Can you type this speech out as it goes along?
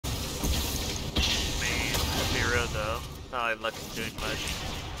Not like Lux is doing much.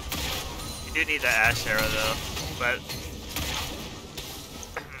 You do need the Ash arrow though, but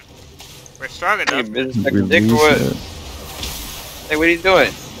we're strong enough. Hey, dick or what? Hey, what are you doing?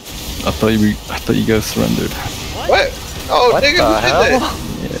 I thought you guys surrendered. What? Oh, What nigga, the who did hell? that?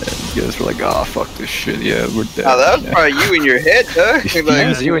 Yeah, you guys were like, ah, fuck this shit. Yeah, we're dead. Oh, that was yeah. probably you in your head, dog. It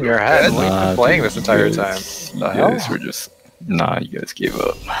was you in your head. What have you been playing dude, this entire you time? guys, The You hell? guys were just... Nah, you guys gave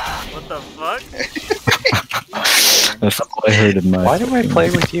up. What the fuck? That's all I heard in my... Why do I fucking- play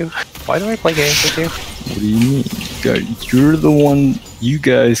with you? Why do I play games with you? What do you mean? You're the one... You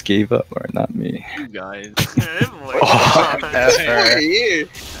guys gave up, or not me. You guys. Oh, that's fair. Yeah.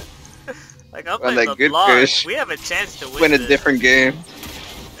 Like I'm On playing that the good Lord. fish. We have a chance to win. Win a this. different game.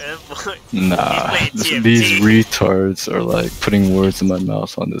 Nah, He's playing these TFT. retards are like putting words in my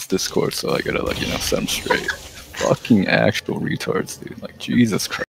mouth on this Discord, so I gotta like, set them straight. Fucking actual retards, dude. Like, Jesus Christ.